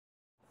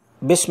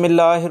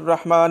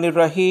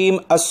बिस्मिल्लाहिर्रहमानिर्रहीम।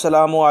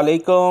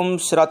 अस्सलामुअलैकुम।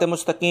 सिरात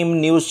मुस्तकीम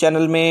न्यूज़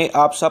चैनल में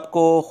आप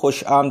सबको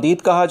खुश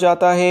आमदीद कहा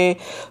जाता है।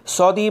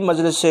 सऊदी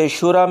मजलिस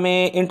शूरा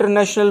में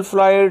इंटरनेशनल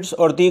फ़्लाइट्स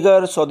और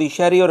दीगर सऊदी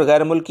शहरी और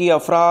गैर मुल्की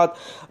अफराद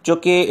जो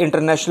कि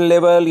इंटरनेशनल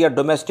लेवल या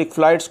डोमेस्टिक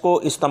फ़्लाइट्स को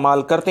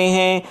इस्तेमाल करते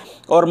हैं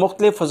और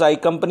मुख्तलिफ़ फ़ज़ाई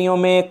कंपनियों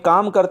में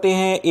काम करते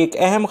हैं, एक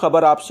अहम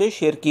ख़बर आपसे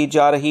शेयर की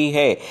जा रही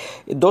है।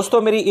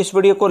 दोस्तों, मेरी इस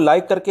वीडियो को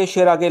लाइक करके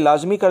शेयर आगे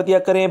लाजमी कर दिया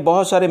करें।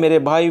 बहुत सारे मेरे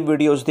भाई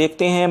वीडियोज़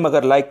देखते हैं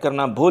मगर लाइक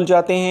करना भूल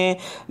जाते हैं,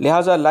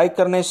 लिहाजा लाइक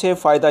करने से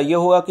फ़ायदा ये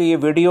होगा कि ये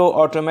वीडियो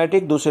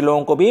ऑटोमेटिक दूसरे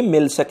लोगों को भी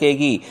मिल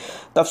सकेगी।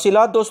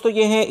 तफसीलात दोस्तों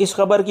ये हैं इस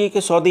खबर की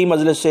कि सऊदी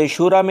मजलिस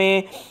शूरा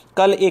में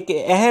कल एक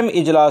अहम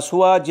इजलास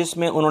हुआ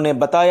जिसमें उन्होंने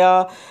बताया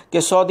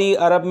कि सऊदी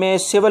अरब में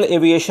सिविल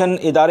एविएशन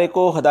इदारे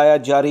को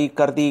हदायत जारी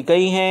कर दी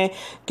गई हैं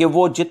कि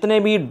वो जितने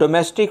भी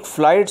डोमेस्टिक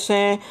फ़्लाइट्स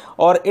हैं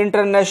और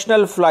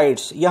इंटरनेशनल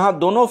फ़्लाइट्स, यहाँ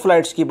दोनों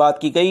फ़्लाइट्स की बात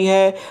की गई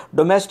है।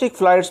 डोमेस्टिक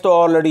फ़्लाइट्स तो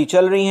ऑलरेडी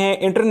चल रही हैं,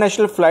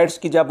 इंटरनेशनल फ़्लाइट्स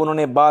की जब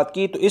उन्होंने बात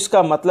की तो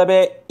इसका मतलब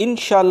है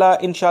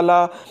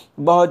इंशाल्लाह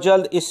बहुत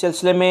जल्द इस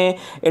सिलसिले में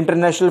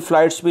इंटरनेशनल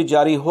फ़्लाइट्स भी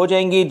जारी हो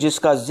जाएंगी,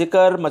 जिसका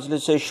जिक्र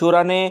मजलिस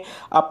शूरा ने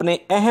अपने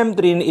अहम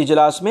तरीन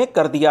इजलास में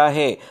कर दिया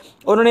है।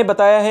 उन्होंने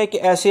बताया है कि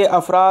ऐसे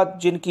अफराद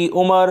जिनकी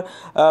उम्र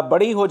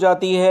बड़ी हो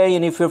जाती है,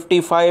 यानी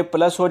 55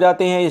 प्लस हो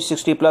जाते हैं या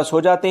 60 प्लस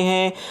हो जाते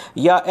हैं,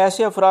 या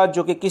ऐसे अफराद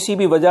जो कि किसी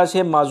भी वजह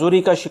से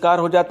माजूरी का शिकार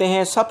हो जाते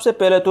हैं, सबसे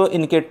पहले तो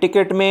इनके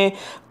टिकट में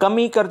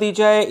कमी कर दी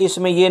जाए।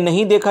 इसमें यह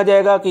नहीं देखा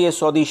जाएगा कि ये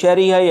सऊदी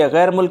शहरी है या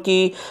गैर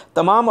मुल्की,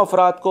 तमाम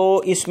अफराद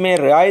को इसमें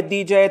रियायत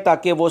दी जाए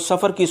ताकि वो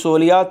सफ़र की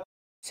सहूलियात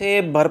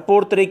से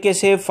भरपूर तरीके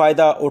से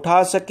फ़ायदा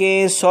उठा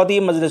सकें। सऊदी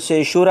मजलिस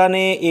शूरा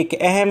ने एक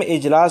अहम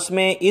इजलास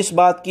में इस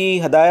बात की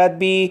हदायत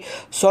भी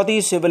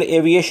सऊदी सिविल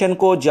एविएशन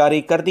को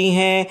जारी कर दी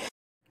हैं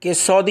कि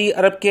सऊदी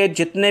अरब के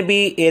जितने भी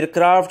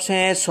एयरक्राफ्ट्स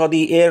हैं,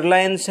 सऊदी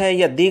एयरलाइंस हैं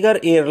या दीगर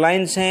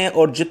एयरलाइंस हैं,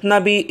 और जितना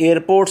भी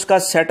एयरपोर्ट्स का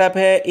सेटअप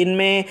है,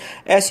 इनमें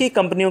ऐसी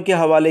कंपनियों के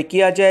हवाले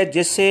किया जाए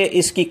जिससे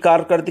इसकी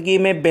कारकर्दगी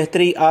में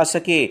बेहतरी आ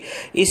सके।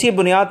 इसी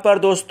बुनियाद पर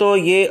दोस्तों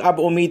ये अब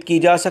उम्मीद की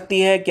जा सकती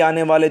है कि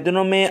आने वाले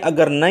दिनों में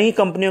अगर नई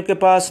कंपनियों के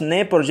पास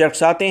नए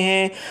प्रोजेक्ट्स आते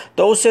हैं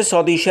तो उससे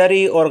सऊदी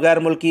शहरी और गैर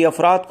मुल्की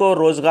अफराद को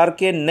रोज़गार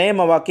के नए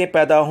मौके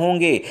पैदा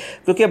होंगे,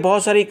 क्योंकि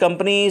बहुत सारी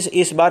कंपनीज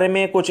इस बारे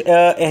में कुछ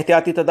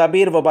एहतियाती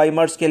तदाबीर वबाई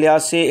मर्ज के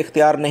लिहाज से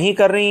इख्तियार नहीं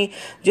कर रही,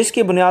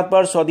 जिसकी बुनियाद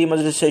पर सऊदी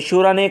मजलिस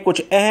शूरा ने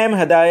कुछ अहम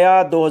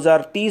हदायत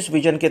 2030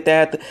 विजन के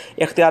तहत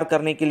इख्तियार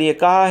करने के लिए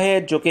कहा है,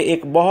 जो कि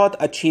एक बहुत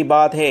अच्छी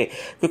बात है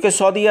क्योंकि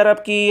सऊदी अरब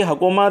की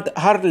हुकूमत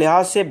हर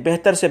लिहाज से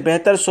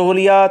बेहतर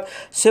सहूलियात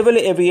सिविल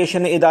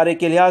एविएशन इदारे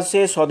के लिहाज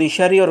से सऊदी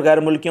शहरी और गैर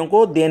मुल्कियों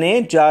को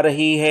देने जा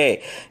रही है।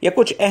 यह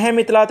कुछ अहम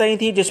इतलात आई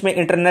थी जिसमें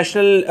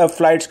इंटरनेशनल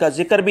फ़्लाइट्स का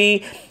जिक्र भी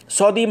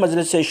सऊदी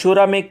मजलिस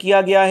शूरा में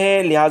किया गया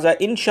है। लिहाजा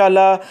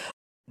इंशाल्लाह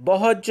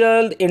बहुत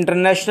जल्द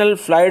इंटरनेशनल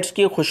फ़्लाइट्स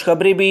की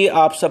खुशखबरी भी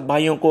आप सब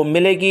भाइयों को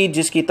मिलेगी,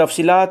 जिसकी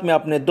तफसीलात मैं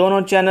अपने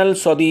दोनों चैनल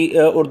सऊदी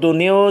उर्दू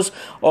न्यूज़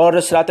और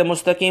सिरात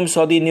मुस्तकीम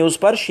सऊदी न्यूज़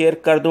पर शेयर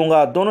कर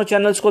दूंगा। दोनों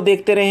चैनल्स को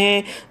देखते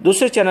रहें।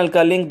 दूसरे चैनल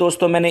का लिंक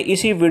दोस्तों मैंने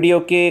इसी वीडियो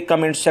के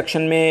कमेंट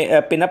सेक्शन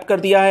में पिन अप कर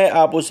दिया है,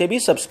 आप उसे भी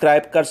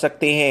सब्सक्राइब कर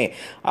सकते हैं।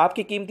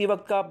 आपकी कीमती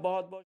वक्त का बहुत बहुत